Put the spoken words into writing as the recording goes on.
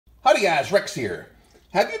Howdy guys, Rex here.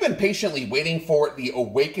 Have you been patiently waiting for the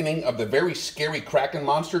awakening of the very scary Kraken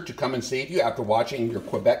monster to come and save you after watching your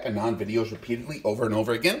Quebec Anon videos repeatedly over and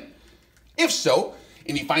over again? If so,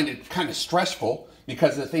 and you find it kind of stressful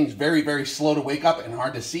because the thing's very, very slow to wake up and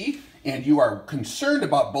hard to see, and you are concerned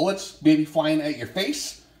about bullets maybe flying at your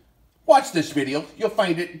face, watch this video. You'll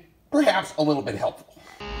find it perhaps a little bit helpful.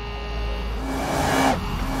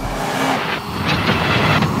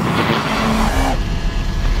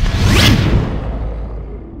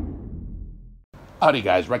 Howdy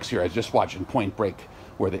guys, Rex here. I was just watching Point Break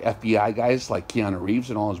where the FBI guys like Keanu Reeves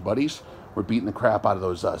and all his buddies were beating the crap out of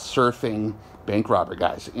those surfing bank robber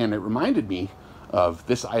guys. And it reminded me of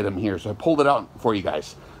this item here. So I pulled it out for you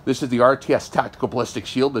guys. This is the RTS Tactical Ballistic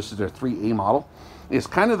Shield. This is their 3A model. It's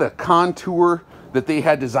kind of the contour that they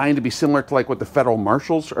had designed to be similar to like what the federal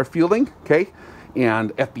marshals are fielding, okay?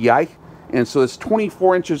 And FBI. And so it's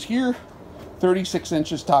 24 inches here, 36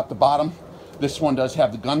 inches top to bottom. This one does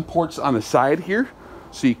have the gun ports on the side here.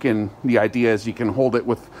 So you can, the idea is you can hold it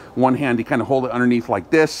with one hand, you kind of hold it underneath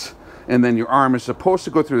like this, and then your arm is supposed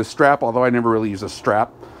to go through the strap, although I never really use a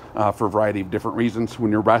strap for a variety of different reasons.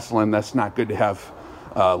 When you're wrestling, that's not good to have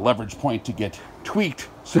leverage point to get tweaked.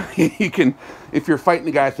 So you can, if you're fighting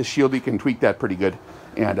the guy with the shield, you can tweak that pretty good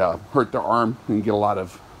and hurt their arm and get a lot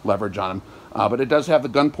of leverage on them. But it does have the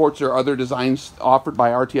gun ports. There are other designs offered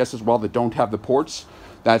by RTS as well that don't have the ports.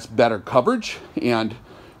 That's better coverage, and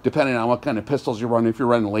depending on what kind of pistols you're running, if you're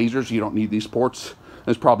running lasers, you don't need these ports.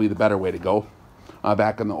 That's probably the better way to go.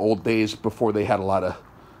 Back in the old days, before they had a lot of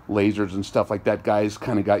lasers and stuff like that, guys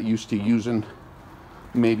kind of got used to using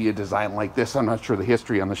maybe a design like this. I'm not sure the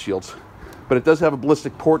history on the shields. But it does have a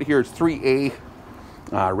ballistic port here. It's 3A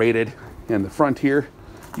rated. In the front here,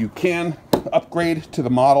 you can upgrade to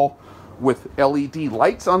the model with LED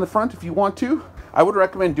lights on the front if you want to. I would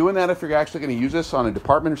recommend doing that if you're actually going to use this on a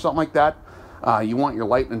department or something like that. You want your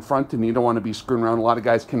light in front and you don't want to be screwing around. A lot of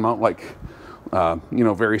guys can mount like, you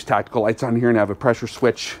know, various tactical lights on here and have a pressure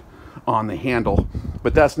switch on the handle.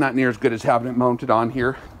 But that's not near as good as having it mounted on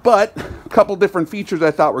here. But a couple different features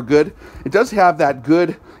I thought were good. It does have that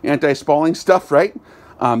good anti-spalling stuff, right?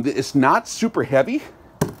 It's not super heavy.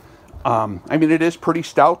 I mean, it is pretty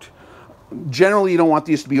stout. Generally, you don't want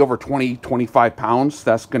these to be over 20, 25 pounds.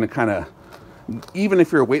 That's going to kind of, even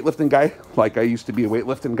if you're a weightlifting guy, like I used to be a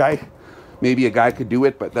weightlifting guy, maybe a guy could do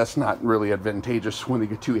it, but that's not really advantageous. When they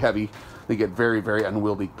get too heavy, they get very, very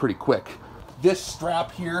unwieldy pretty quick. This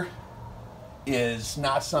strap here is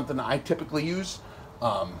not something I typically use.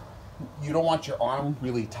 You don't want your arm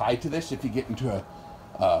really tied to this if you get into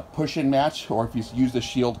a push-in match, or if you use the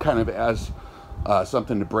shield kind of as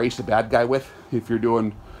something to brace a bad guy with. If you're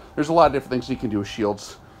doing, there's a lot of different things you can do with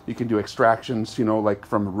shields. You can do extractions, you know, like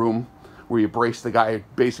from a room, where you brace the guy,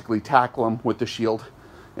 basically tackle him with the shield,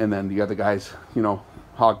 and then the other guys, you know,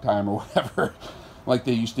 hog time or whatever, like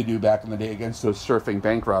they used to do back in the day against those surfing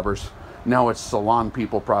bank robbers. Now it's salon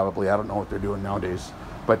people probably. I don't know what they're doing nowadays.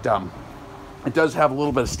 But it does have a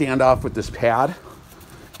little bit of standoff with this pad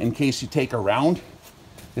in case you take a round.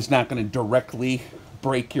 It's not going to directly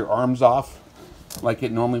break your arms off like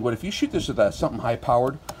it normally would. If you shoot this with something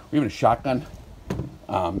high-powered, or even a shotgun,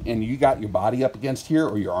 and you got your body up against here,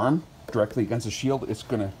 or your arm directly against the shield, it's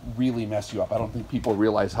going to really mess you up. I don't think people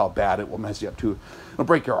realize how bad it will mess you up too. It'll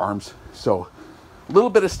break your arms. So a little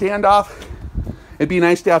bit of standoff. It'd be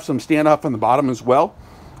nice to have some standoff on the bottom as well.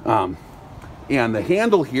 And the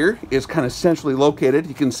handle here is kind of centrally located.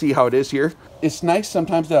 You can see how it is here. It's nice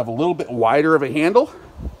sometimes to have a little bit wider of a handle.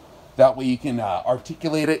 That way you can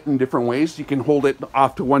articulate it in different ways. You can hold it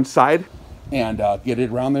off to one side and get it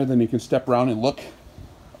around there. Then you can step around and look.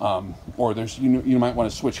 Or there's, you might want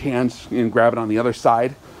to switch hands and grab it on the other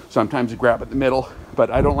side. Sometimes you grab it in the middle, but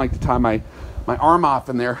I don't like to tie my arm off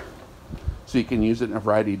in there, so you can use it in a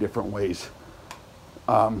variety of different ways.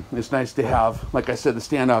 It's nice to have, like I said, the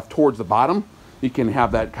standoff towards the bottom. You can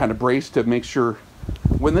have that kind of brace to make sure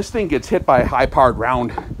when this thing gets hit by a high-powered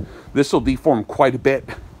round, this will deform quite a bit.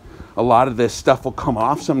 A lot of this stuff will come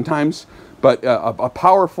off sometimes, but a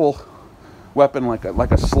powerful weapon like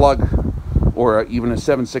a slug, or even a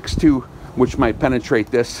 7.62, which might penetrate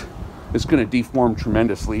this, it's going to deform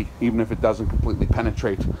tremendously. Even if it doesn't completely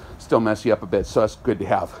penetrate, still mess you up a bit, so that's good to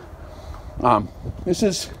have. This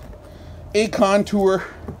is a contour.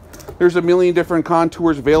 There's a million different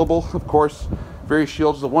contours available, of course. Various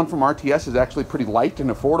shields. The one from RTS is actually pretty light and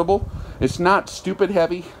affordable. It's not stupid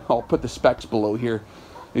heavy. I'll put the specs below here.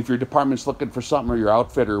 If your department's looking for something, or your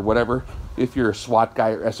outfit or whatever, if you're a SWAT guy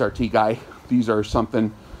or SRT guy, these are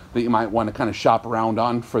something that you might want to kind of shop around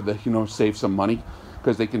on for the, you know, save some money,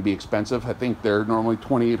 because they can be expensive. I think they're normally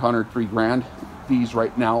 $2,800, $3,000. These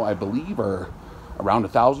right now, I believe, are around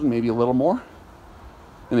 1,000, maybe a little more.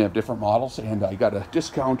 And they have different models, and I got a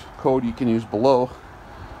discount code you can use below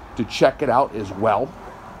to check it out as well.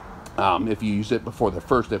 If you use it before the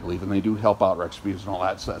 1st, I believe, and they do help out Rex reviews and all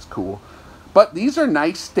that, so that's cool. But these are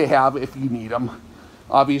nice to have if you need them.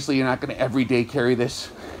 Obviously, you're not going to every day carry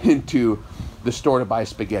this into the store to buy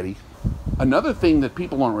spaghetti. Another thing that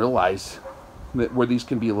people don't realize, that where these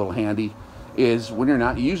can be a little handy, is when you're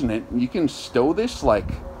not using it, you can stow this like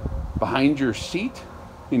behind your seat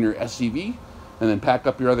in your SUV, and then pack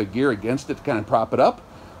up your other gear against it to kind of prop it up.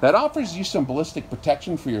 That offers you some ballistic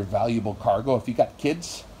protection for your valuable cargo. If you got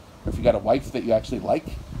kids, or if you got a wife that you actually like,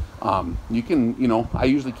 you can, you know, I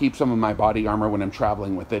usually keep some of my body armor when I'm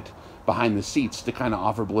traveling with it behind the seats to kind of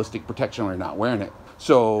offer ballistic protection when you're not wearing it.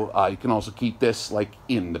 So you can also keep this like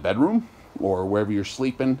in the bedroom or wherever you're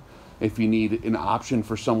sleeping. If you need an option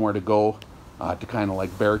for somewhere to go to kind of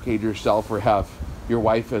like barricade yourself, or have your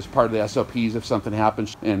wife as part of the SOPs if something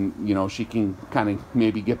happens, and you know, she can kind of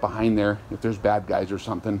maybe get behind there if there's bad guys or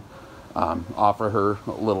something, offer her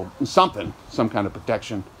a little something, some kind of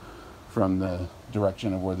protection from the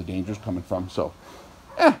direction of where the danger's coming from. So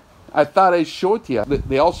I thought I'd show it to you.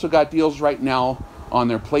 They also got deals right now on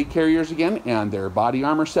their plate carriers again and their body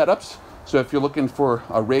armor setups. So if you're looking for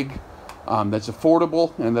a rig that's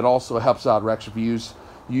affordable and that also helps out Rex reviews,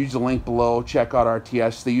 use the link below, check out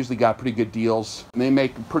RTS. They usually got pretty good deals, and they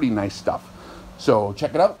make pretty nice stuff. So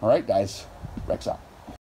check it out. All right, guys, Rex out.